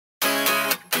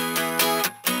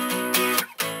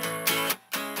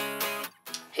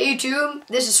YouTube?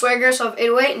 This is Airsoft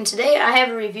 808, and today I have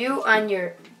a review on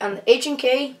the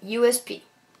H&K USP.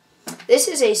 This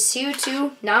is a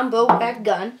C02 non-blowback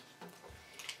gun.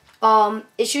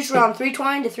 It shoots around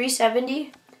 320 to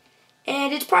 370,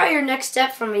 and it's probably your next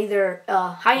step from either a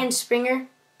high-end Springer,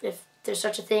 if there's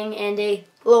such a thing, and a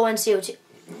low-end CO2.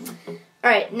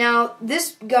 Alright, now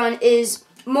this gun is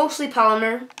mostly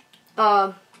polymer,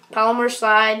 polymer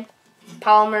slide,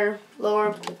 polymer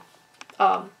lower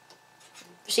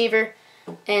receiver,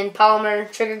 and polymer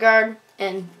trigger guard,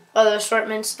 and other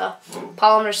assortments,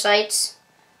 polymer sights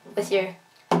with your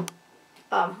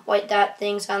white dot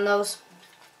things on those.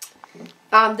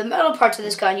 The metal parts of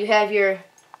this gun, you have your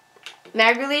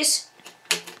mag release,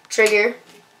 trigger,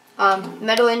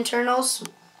 metal internals.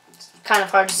 It's kind of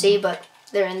hard to see, but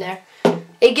they're in there.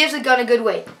 It gives the gun a good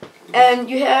weight. And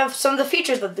you have some of the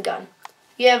features of the gun.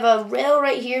 You have a rail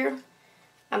right here.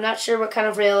 I'm not sure what kind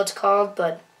of rail it's called,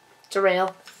 but it's a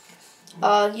rail.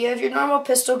 You have your normal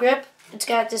pistol grip. It's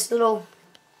got this little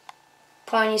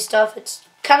pointy stuff. It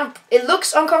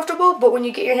looks uncomfortable, but when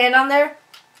you get your hand on there,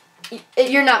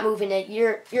 you're not moving it.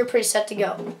 You're pretty set to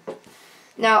go.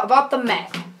 Now about the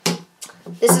mag.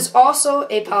 This is also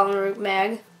a polymer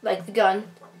mag, like the gun.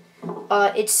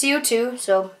 It's CO2,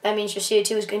 so that means your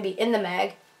CO2 is going to be in the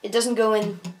mag. It doesn't go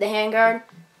in the handguard.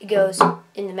 It goes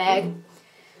in the mag.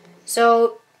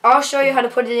 So I'll show you how to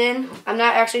put it in. I'm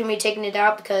not actually going to be taking it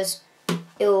out because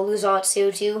it will lose all its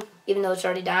CO2, even though it's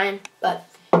already dying. But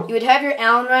you would have your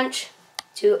Allen wrench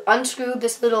to unscrew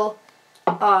this little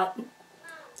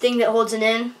thing that holds it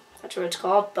in. That's what it's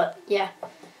called, but yeah.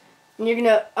 And you're going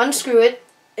to unscrew it.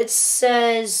 It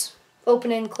says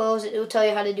open and close. It will tell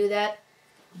you how to do that.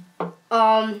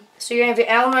 So you're going to have your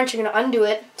Allen wrench. You're going to undo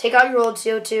it. Take out your old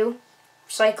CO2.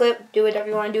 Recycle it. Do whatever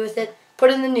you want to do with it.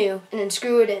 Put in the new, and then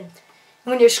screw it in.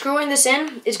 When you're screwing this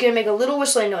in, it's going to make a little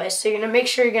whistling noise. So you're going to make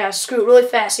sure you're going to screw it really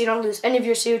fast so you don't lose any of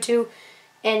your CO2,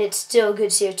 and it's still good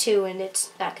CO2, and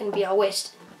it's not going to be all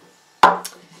wasted.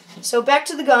 So back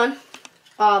to the gun.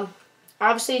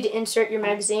 Obviously, to insert your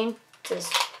magazine,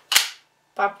 just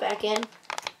pop back in.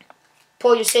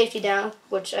 Pull your safety down,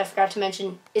 which I forgot to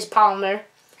mention is polymer,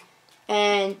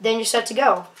 and then you're set to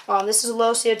go. This is a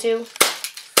low CO2,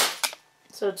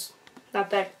 so it's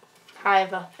not that high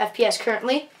of a FPS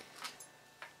currently.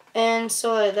 And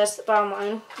so that's the bottom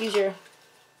line. Use your,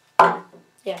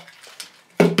 yeah.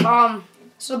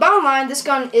 So the bottom line, this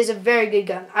gun is a very good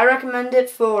gun. I recommend it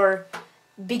for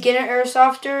beginner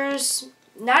airsofters,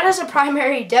 not as a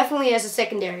primary, definitely as a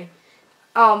secondary.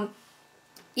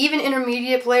 Even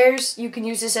intermediate players, you can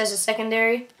use this as a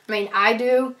secondary. I mean, I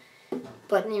do,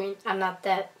 but I mean, I'm not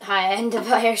that high-end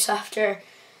of an airsofter.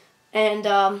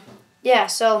 And yeah,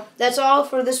 so that's all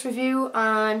for this review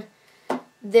on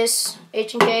this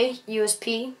H&K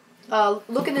USP.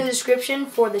 Look in the description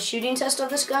for the shooting test of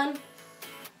this gun.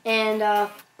 And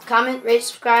comment, rate,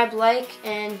 subscribe, like,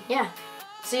 and yeah.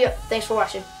 See ya. Thanks for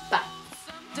watching. Bye.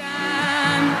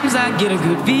 Sometimes I get a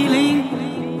good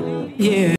feeling. Yeah.